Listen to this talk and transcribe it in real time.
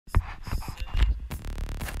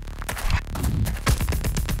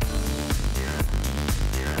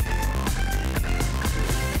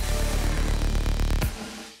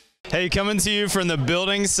Hey, coming to you from the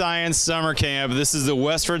Building Science Summer Camp. This is the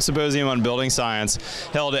Westford Symposium on Building Science,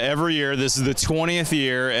 held every year. This is the 20th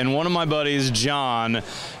year, and one of my buddies, John,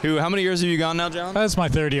 who, how many years have you gone now, John? That's my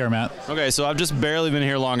third year, Matt. Okay, so I've just barely been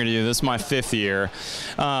here longer than you. This is my fifth year.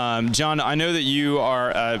 John, I know that you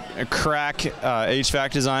are a crack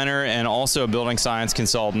HVAC designer and also a building science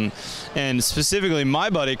consultant. And specifically, my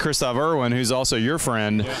buddy, Christoph Irwin, who's also your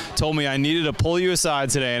friend, told me I needed to pull you aside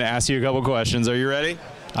today and ask you a couple questions. Are you ready?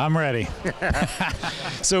 I'm ready.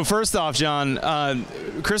 So first off, John,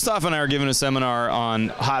 Christoph and I are giving a seminar on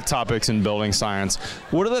hot topics in building science.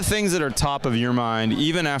 What are the things that are top of your mind,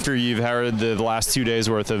 even after you've heard the last 2 days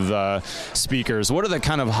worth of speakers? What are the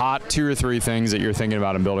kind of hot 2 or 3 things that you're thinking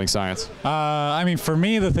about in building science? I mean, for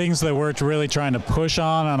me, the things that we're really trying to push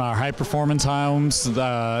on our high performance homes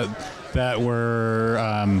that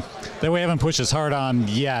we haven't pushed as hard on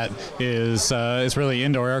yet is really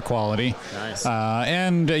indoor air quality. Nice.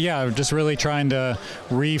 And yeah, just really trying to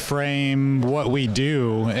reframe what we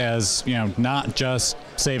do as, you know, not just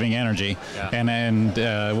saving energy. Yeah.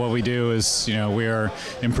 And what we do is, you know, we are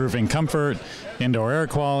improving comfort, indoor air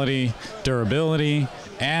quality, durability,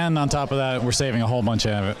 and on top of that, we're saving a whole bunch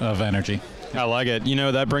of energy. I like it. You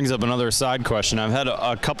know, that brings up another side question. I've had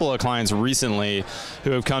a couple of clients recently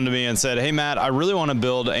who have come to me and said, hey, Matt, I really want to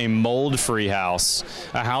build a mold-free house,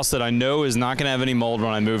 a house that I know is not going to have any mold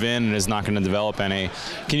when I move in and is not going to develop any.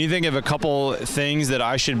 Can you think of a couple things that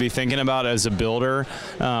I should be thinking about as a builder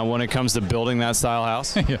when it comes to building that style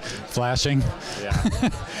house? Flashing. Yeah.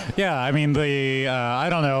 Yeah, I mean, I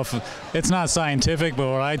don't know if it's not scientific,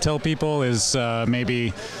 but what I tell people is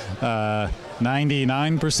maybe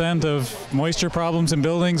 99% of moisture problems in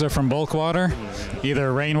buildings are from bulk water,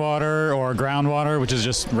 either rainwater or groundwater, which is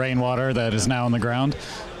just rainwater that is now in the ground.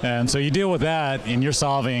 And so you deal with that, and you're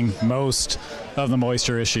solving most of the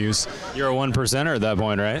moisture issues. You're a 1%er at that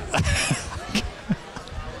point, right?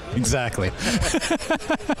 Exactly.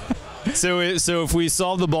 So if we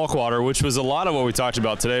solve the bulk water, which was a lot of what we talked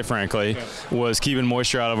about today, frankly, was keeping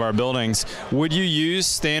moisture out of our buildings, would you use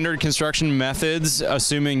standard construction methods,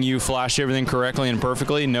 assuming you flashed everything correctly and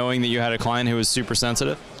perfectly, knowing that you had a client who was super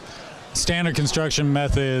sensitive? Standard construction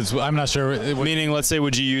methods, I'm not sure. Meaning, let's say,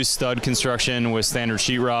 would you use stud construction with standard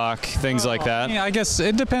sheetrock, things like that? Yeah, I guess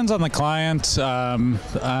it depends on the client. I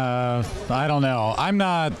don't know.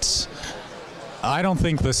 I don't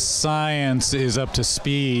think the science is up to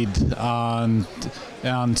speed on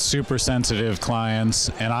super sensitive clients,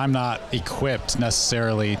 and I'm not equipped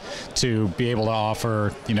necessarily to be able to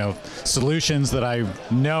offer, you know, solutions that I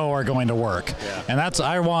know are going to work. Yeah. And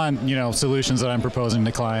I want, you know, solutions that I'm proposing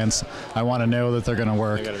to clients. I want to know that they're going to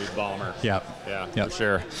work. They got to be bomber. Yep. Yeah, yep. For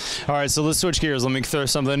sure. All right, so let's switch gears. Let me throw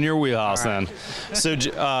something in your wheelhouse then. So,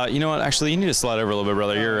 you know what? Actually, you need to slide over a little bit,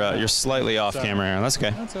 brother. You're slightly off camera here. That's okay.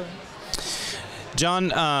 That's all right.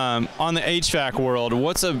 John, on the HVAC world,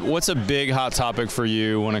 what's a big hot topic for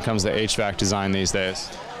you when it comes to HVAC design these days?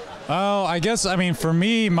 Oh, I guess, I mean, for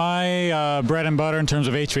me, my bread and butter in terms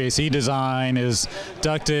of HVAC design is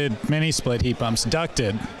ducted mini split heat pumps.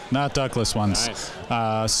 Ducted, not ductless ones.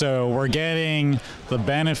 Nice. So we're getting the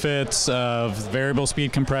benefits of variable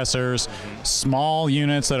speed compressors, small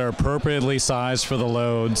units that are appropriately sized for the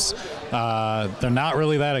loads. They're not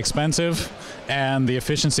really that expensive, and the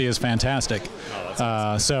efficiency is fantastic.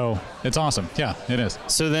 Awesome. So it's awesome. Yeah, it is.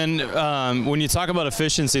 So then when you talk about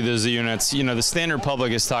efficiency of those units, you know, the standard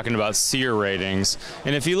public is talking about SEER ratings.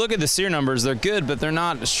 And if you look at the SEER numbers, they're good, but they're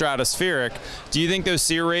not stratospheric. Do you think those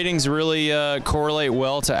SEER ratings really correlate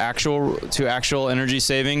well to actual energy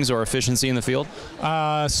savings or efficiency in the field?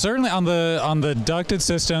 Certainly on the ducted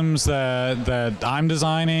systems that I'm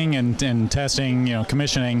designing and testing, you know,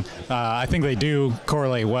 commissioning, I think they do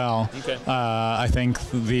correlate well. Okay. I think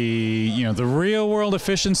the real world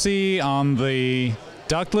efficiency on the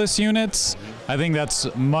ductless units, I think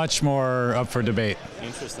that's much more up for debate.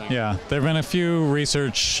 Interesting. Yeah, there have been a few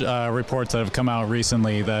research reports that have come out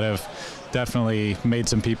recently that have definitely made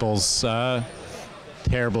some people's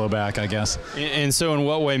hair blow back, I guess. And so in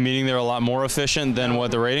what way? Meaning they're a lot more efficient than what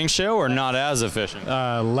the ratings show, or not as efficient?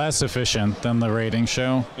 Less efficient than the ratings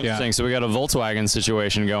show. Interesting. Yeah. So we got a Volkswagen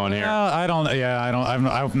situation going here. I'm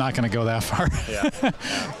not going to go that far. Yeah.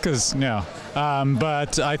 Because, no.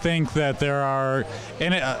 But I think that there are,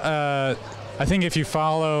 and I think if you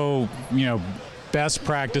follow, you know, best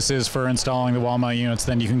practices for installing the wall mount units,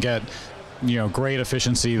 then you can get, you know, great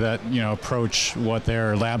efficiency that, you know, approach what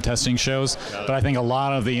their lab testing shows. But I think a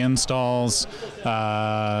lot of the installs, you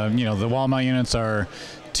know, the wall mount units are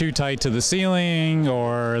too tight to the ceiling,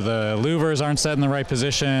 or the louvers aren't set in the right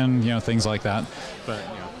position, you know, things like that. But,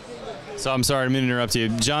 you know. So I'm sorry, I didn't mean to interrupt you,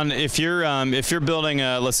 John. If you're building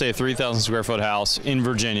let's say a 3,000 square foot house in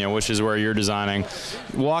Virginia, which is where you're designing,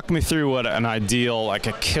 walk me through what an ideal, like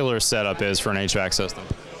a killer setup is for an HVAC system.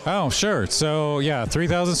 Oh, sure. So yeah,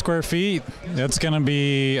 3,000 square feet. That's going to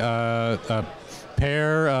be a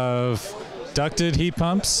pair of ducted heat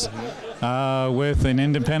pumps with an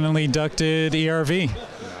independently ducted ERV. Nice.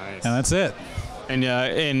 And that's it.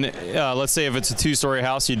 And let's say if it's a 2-story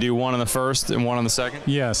house, you do one on the first and one on the second?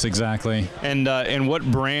 Yes, exactly. And what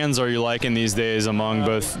brands are you liking these days among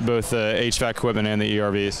both the HVAC equipment and the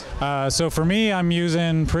ERVs? So for me, I'm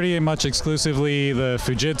using pretty much exclusively the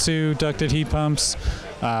Fujitsu ducted heat pumps.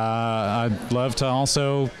 I'd love to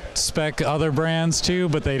also spec other brands too,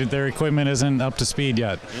 but their equipment isn't up to speed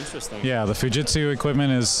yet. Interesting. Yeah, the Fujitsu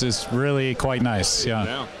equipment is really quite nice.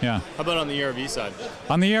 Yeah. Yeah. How about on the ERV side?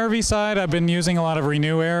 On the ERV side, I've been using a lot of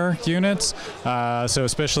Renew Air units, so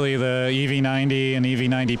especially the EV90 and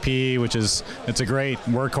EV90P, which it's a great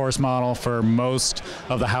workhorse model for most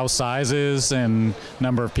of the house sizes and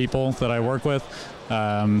number of people that I work with.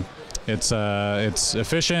 It's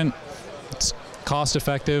efficient. It's cost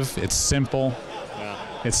effective, it's simple. Yeah.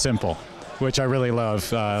 It's simple, which I really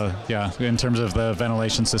love, in terms of the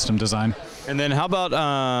ventilation system design. And then how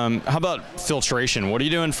about filtration? What are you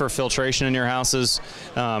doing for filtration in your houses?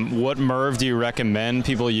 What MERV do you recommend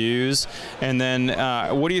people use? And then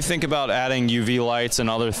what do you think about adding UV lights and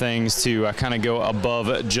other things to kind of go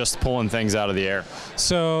above just pulling things out of the air?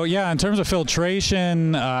 So yeah, in terms of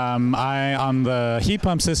filtration, on the heat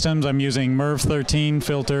pump systems, I'm using MERV 13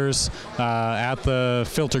 filters at the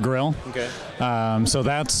filter grill. Okay. So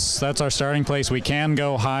that's our starting place. We can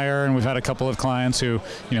go higher, and we've had a couple of clients who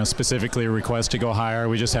specifically request to go higher.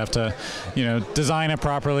 We just have to design it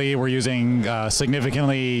properly. We're using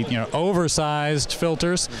significantly oversized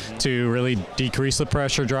filters to really decrease the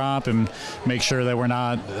pressure drop and make sure that we're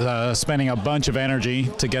not spending a bunch of energy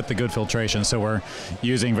to get the good filtration. So we're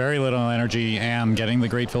using very little energy and getting the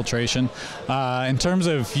great filtration. In terms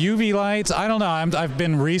of UV lights, I don't know. I've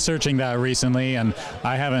been researching that recently, and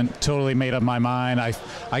I haven't totally made up my mind.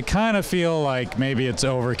 I kind of feel like maybe it's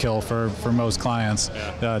overkill for most clients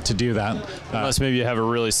to do that. Unless maybe you have a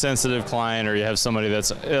really sensitive client, or you have somebody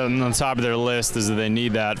that's on the top of their list is that they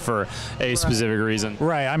need that for a specific reason.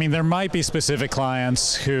 Right. I mean, there might be specific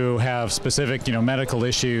clients who have specific medical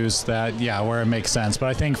issues that where it makes sense. But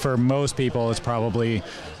I think for most people, it's probably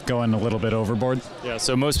going a little bit overboard. Yeah,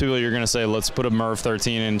 so most people, you're going to say, let's put a MERV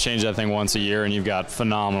 13 and change that thing once a year, and you've got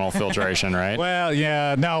phenomenal filtration, right? Well,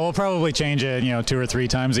 yeah, no, we'll probably change it, 2 or 3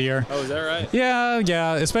 times a year. Oh, is that right?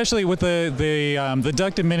 Yeah, especially with the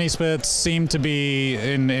ducted mini splits seem to be,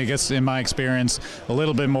 in my experience, a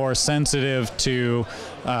little bit more sensitive to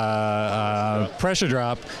pressure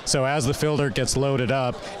drop. So as the filter gets loaded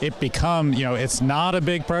up, it becomes, it's not a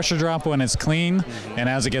big pressure drop when it's clean, and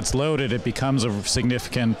as it gets loaded, it becomes a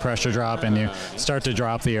significant pressure drop, and you start to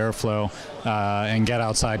drop the airflow and get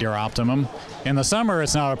outside your optimum. In the summer,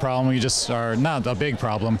 it's not a problem. We just are not a big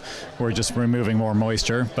problem. We're just removing more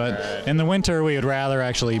moisture. But in the winter, we would rather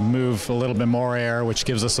actually move a little bit more air, which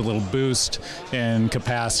gives us a little boost in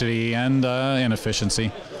capacity and in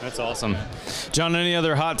efficiency. That's awesome. John, any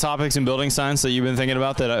other hot topics in building science that you've been thinking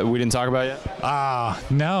about that we didn't talk about yet?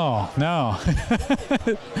 No. No,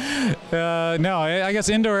 I guess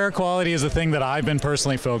indoor air quality is the thing that I've been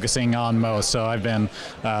personally focusing on most. So I've been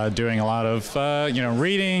doing a lot of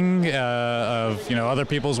reading of other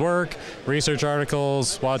people's work, research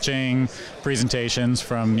articles, watching presentations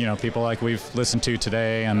from people like we've listened to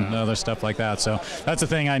today, and other stuff like that. So that's the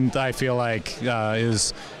thing I feel like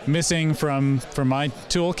is missing from my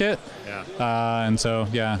toolkit. And so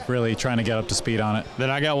really trying to get up to speed on it. Then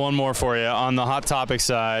I got one more for you on the hot topic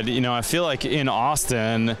side. I feel like in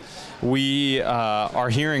Austin we are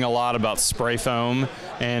hearing a lot about spray foam,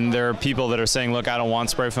 and there are people that are saying, look, I don't want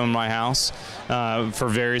spray foam in my house for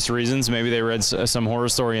various reasons. Maybe they read some horror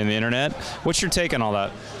story in the internet. What's your take on all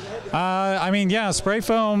that? Spray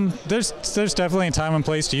foam, there's definitely a time and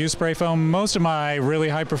place to use spray foam. Most of my really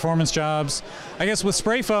high performance jobs, I guess with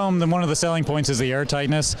spray foam, then one of the selling points is the air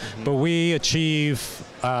tightness, but we achieve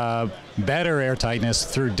better air tightness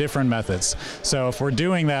through different methods. So if we're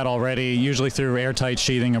doing that already, usually through airtight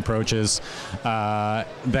sheathing approaches,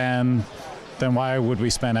 then why would we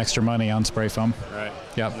spend extra money on spray foam? Right.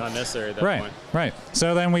 Yep. not necessary at that point. Right.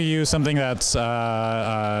 So then we use something that's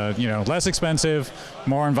less expensive,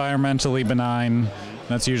 more environmentally benign.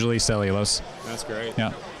 That's usually cellulose. That's great.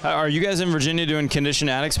 Yeah. Are you guys in Virginia doing conditioned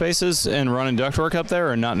attic spaces and running ductwork up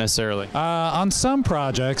there, or not necessarily? On some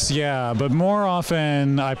projects, yeah, but more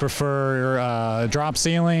often I prefer drop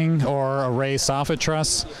ceiling or a raised soffit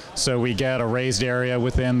truss. So we get a raised area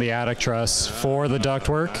within the attic truss for the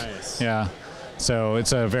ductwork. Nice. Yeah. So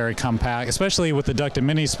it's a very compact, especially with the ducted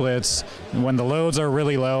mini splits. When the loads are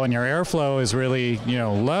really low and your airflow is really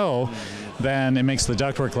low, then it makes the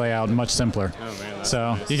ductwork layout much simpler. Oh, man, that's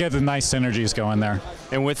so nice. you get the nice synergies going there.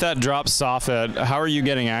 And with that drop soffit, how are you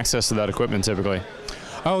getting access to that equipment typically?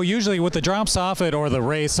 Oh, usually with the drop soffit or the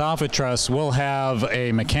raised soffit truss, we'll have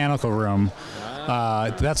a mechanical room.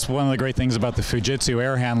 That's one of the great things about the Fujitsu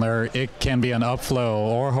air handler. It can be an upflow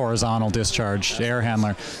or horizontal discharge air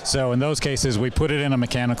handler. So in those cases, we put it in a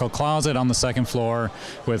mechanical closet on the second floor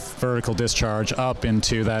with vertical discharge up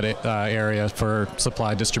into that area for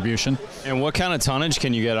supply distribution. And what kind of tonnage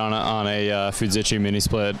can you get on a Fujitsu mini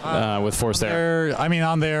split with forced air?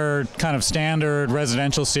 On their kind of standard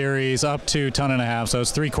residential series, up to 1.5 tons. So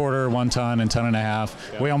it's 3/4, 1 ton, and 1.5 tons.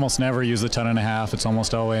 Okay. We almost never use the 1.5 tons. It's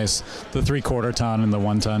almost always the 3/4 ton and the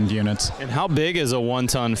 1 ton units. And how big is a 1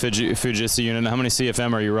 ton Fujitsu unit? How many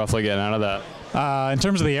CFM are you roughly getting out of that? In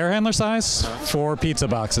terms of the air handler size, 4 pizza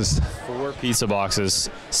boxes. 4 pizza boxes,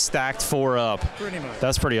 stacked 4 up. Pretty much.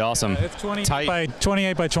 That's pretty awesome. It's 28 Tight. by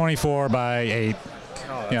 28 by 24 by 8.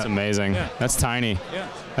 Oh, that's amazing. Yeah. That's tiny. Yeah.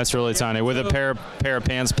 That's really tiny. With a pair of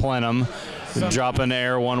pants plenum, dropping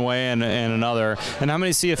air one way and another. And how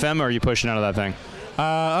many CFM are you pushing out of that thing?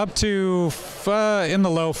 Up to in the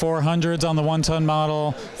low 400s on the 1 ton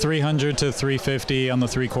model, 300 to 350 on the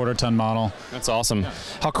 3/4 ton model. That's awesome.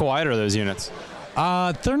 How quiet are those units?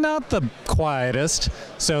 They're not the quietest,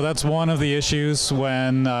 so that's one of the issues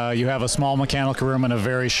when you have a small mechanical room and a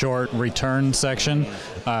very short return section.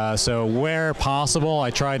 So where possible, I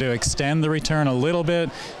try to extend the return a little bit,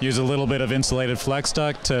 use a little bit of insulated flex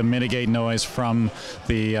duct to mitigate noise from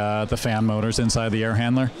the fan motors inside the air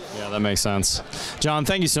handler. Yeah, that makes sense. John,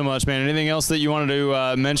 thank you so much, man. Anything else that you wanted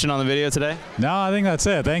to mention on the video today? No, I think that's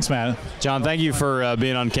it. Thanks, Matt. John, thank you for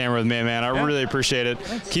being on camera with me, man. I really appreciate it.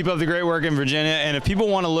 Thanks. Keep up the great work in Virginia. And if people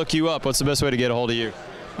want to look you up, what's the best way to get a hold of you?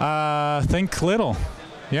 Think Little.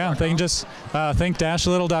 Yeah, they can just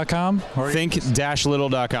think-little.com.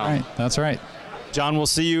 Think-little.com. Right, that's right. John, we'll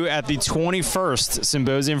see you at the 21st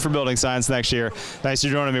Symposium for Building Science next year. Thanks for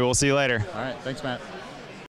joining me. We'll see you later. All right, thanks, Matt.